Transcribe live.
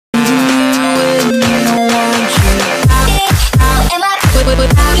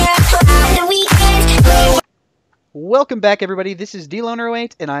Welcome back, everybody. This is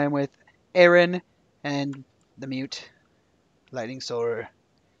DLoner08, and I am with Aaron and the mute, Lightning Solar,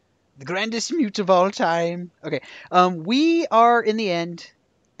 the grandest mute of all time. Okay, we are in the end,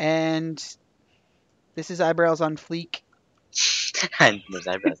 and this is Eyebrows on Fleek. And those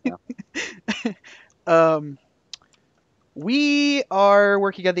eyebrows now. um, we are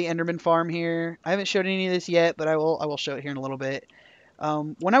working at the Enderman farm here. I haven't showed any of this yet, but I will show it here in a little bit.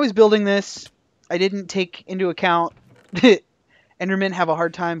 When I was building this, I didn't take into account that Endermen have a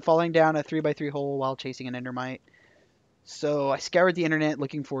hard time falling down a 3x3 hole while chasing an Endermite. So I scoured the internet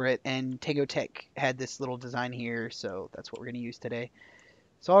looking for it, and Tego Tech had this little design here, so that's what we're going to use today.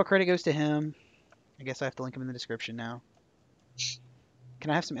 So all credit goes to him. I guess I have to link him in the description now.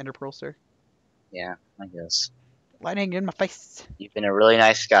 Can I have some Ender Pearls, sir? Yeah, I guess. Lightning in my face. You've been a really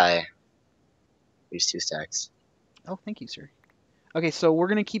nice guy. Here's 2 stacks. Oh, thank you, sir. Okay, so we're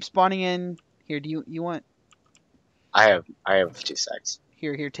going to keep spawning in. Here, do you want... I have 2 stacks.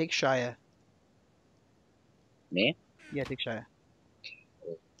 Here, take Shia. Me? Yeah, take Shia.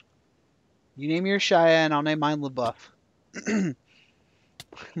 You name your Shia, and I'll name mine LaBeouf.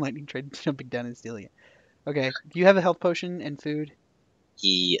 Lightning tried jumping down and stealing it. Okay, do you have a health potion and food?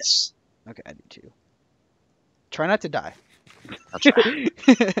 Yes. Okay, I do too. Try not to die. I'll try.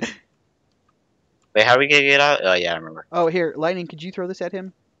 Wait, how are we gonna get out? Oh yeah, I remember. Oh, here, Lightning, could you throw this at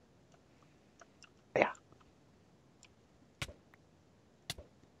him? Yeah.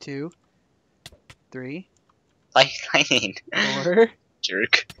 2, 3, Lightning. 4,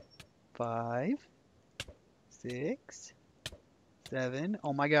 Jerk. 5, 6, 7.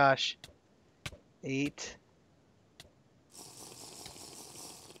 Oh my gosh. 8,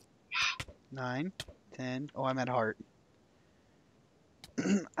 9, 10. Oh, I'm at heart.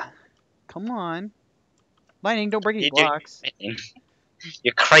 Come on. Lightning, don't break any blocks.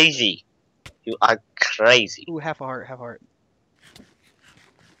 You're crazy. You are crazy. Ooh, half a heart, half a heart.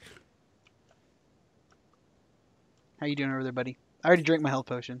 How you doing over there, buddy? I already drank my health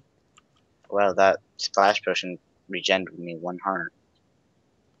potion. Well, that splash potion regened me 1 heart.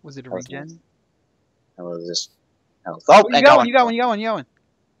 Was it a That was regen? nice. That was just health. Oh, Oh, you got one, you got one, you got one, you got one.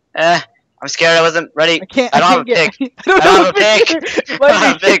 I'm scared. I wasn't ready. I can't I don't have a get, pick. I don't have a pick. I don't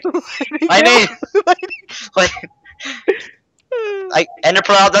have a pick. Lightning. Like Ender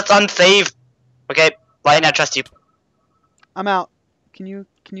Pearl, that's unsafe. Okay, Lightning, I trust you. I'm out. Can you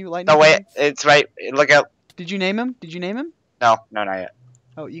lightning? No wait, it's right. Look out. Did you name him? Did you name him? No, not yet.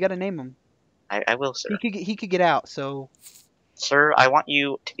 Oh, you gotta name him. I will, sir. He could get out. So. Sir, I want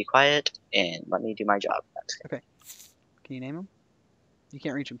you to be quiet and let me do my job. Okay. Can you name him? You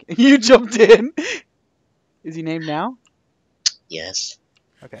can't reach him. You jumped in. Is he named now? Yes.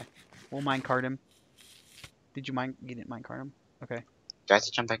 Okay. We'll minecart him. Did you mind? You didn't minecart him. Okay. Do I have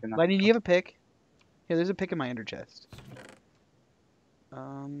to jump back in? Lightning, do you have a pick? Here, there's a pick in my ender chest.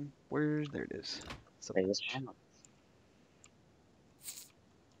 There it is. So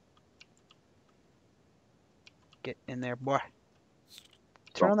get in there, boy.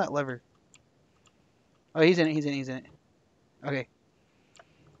 Turn on that lever. Oh, he's in it, he's in it, he's in it. Okay.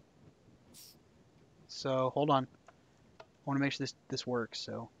 So, hold on. I want to make sure this works,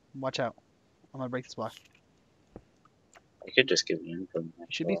 so watch out. I'm going to break this block. I could just give you info. You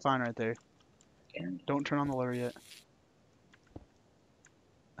should be fine right there. Don't turn on the lever yet.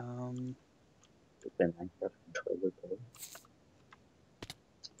 Don't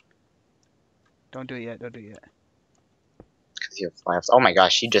do it yet, don't do it yet. Because you have flaps. Oh my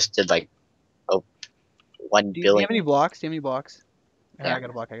gosh, you just did like 1 billion. Do you have any blocks? Do you have any blocks? Yeah. I got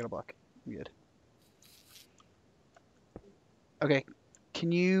a block, I got a block. I'm good. Okay.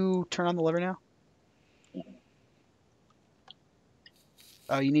 Can you turn on the lever now? Yeah.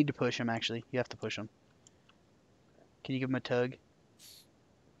 Oh, you need to push him, actually. You have to push him. Can you give him a tug?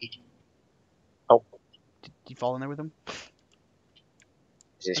 Oh. Did you fall in there with him?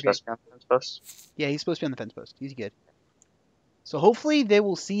 Is he supposed to be on the fence post? Yeah, he's supposed to be on the fence post. He's good. So hopefully they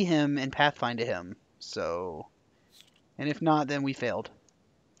will see him and pathfind to him. So, and if not, then we failed.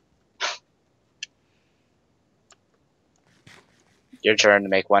 Your turn to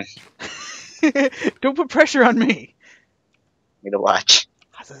make one. Don't put pressure on me. Need to watch.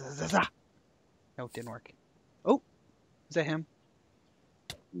 No, it didn't work. Oh, is that him?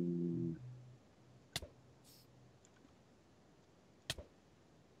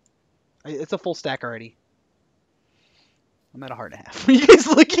 It's a full stack already. I'm at a heart and a half. What are you guys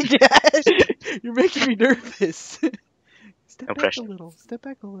looking at? You're making me nervous. Step No back pressure. a little. Step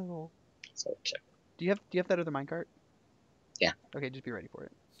back a little. So check. Do you have that other minecart? Yeah. Okay, just be ready for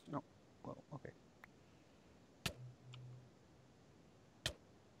it. No. Well, okay.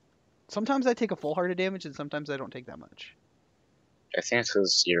 Sometimes I take a full heart of damage, and sometimes I don't take that much. I think it's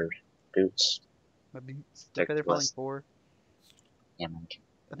because your boots. My boots. They're Feather falling less 4. damage.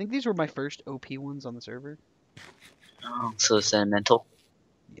 I think these were my first OP ones on the server. Oh, so sentimental.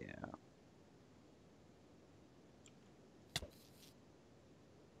 Yeah.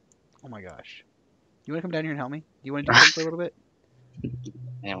 Oh my gosh. You want to come down here and help me? Do you want to do something for a little bit?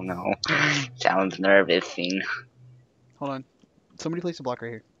 I don't know. Sounds nervous-ing. Hold on. Somebody place a block right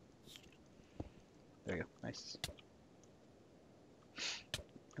here. There you go. Nice.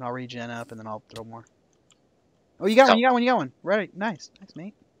 And I'll regen up, and then I'll throw more. Oh, you got one, you got one, you got one. Right. Nice. Nice,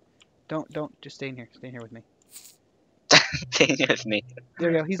 mate. Don't. Just stay in here. Stay in here with me. Thing with me.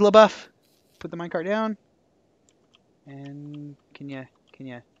 There you go. He's a little buff. Put the minecart down. And can ya?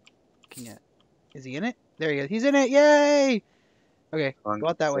 Is he in it? There he is. He's in it. Yay! Okay. Go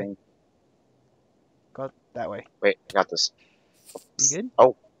out that way. Go out that way. Wait, I got this. You good?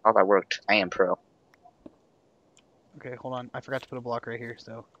 Oh, that worked. I am pro. Okay, hold on. I forgot to put a block right here,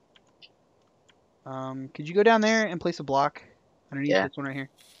 so. Could you go down there and place a block underneath this one right here?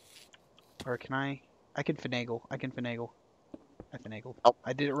 Or can I? I can finagle. I finagled. Oh.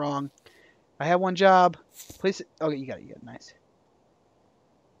 I did it wrong. I have one job. Place it. Okay, you got it. You got it. Nice.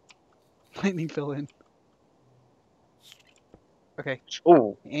 Lightning fill in. Okay.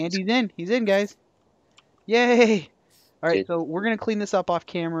 Ooh. And he's in. He's in, guys. Yay! Alright, Good. so we're going to clean this up off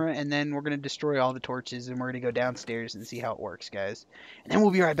camera, and then we're going to destroy all the torches, and we're going to go downstairs and see how it works, guys. And then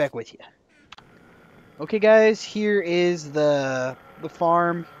we'll be right back with you. Okay, guys, here is the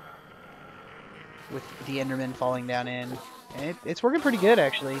farm with the Enderman falling down in. And it's working pretty good,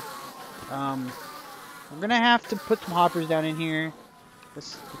 actually. We're going to have to put some hoppers down in here.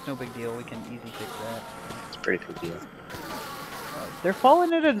 It's no big deal. We can easily fix that. It's a pretty good deal. They're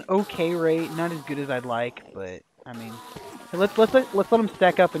falling at an okay rate, not as good as I'd like, but I mean, let's let them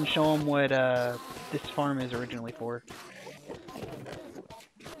stack up and show them what this farm is originally for.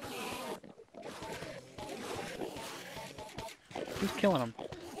 Who's killing them?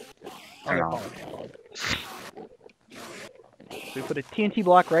 I don't know. So we put a TNT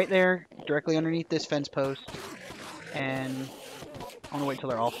block right there, directly underneath this fence post, and I want to wait till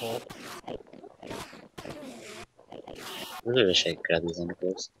they're all full. I really wish I could grab these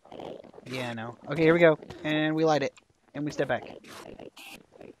underclothes. Yeah, I know. Okay, here we go. And we light it. And we step back.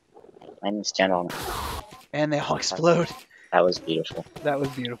 I need to stand on it. And they all explode. That was beautiful. That was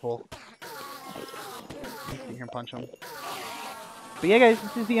beautiful. Let's sit here and punch them. But yeah, guys,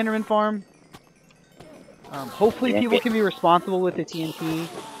 this is the Enderman farm. Hopefully people can be responsible with the TNT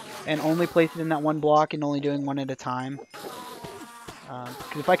and only place it in that one block and only doing one at a time.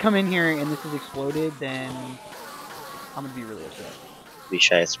 Because if I come in here and this is exploded, then I'm going to be really upset. Be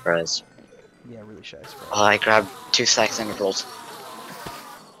shy surprise. Yeah, really shy surprise. Oh, I grabbed 2 stacks of emeralds.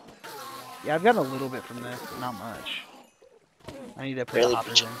 Yeah, I've got a little bit from this, but not much. I need to put the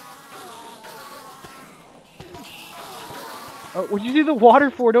hoppers in. Oh, what'd you do the water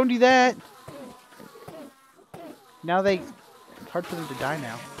for? Don't do that! Now it's hard for them to die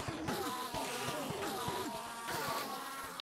now.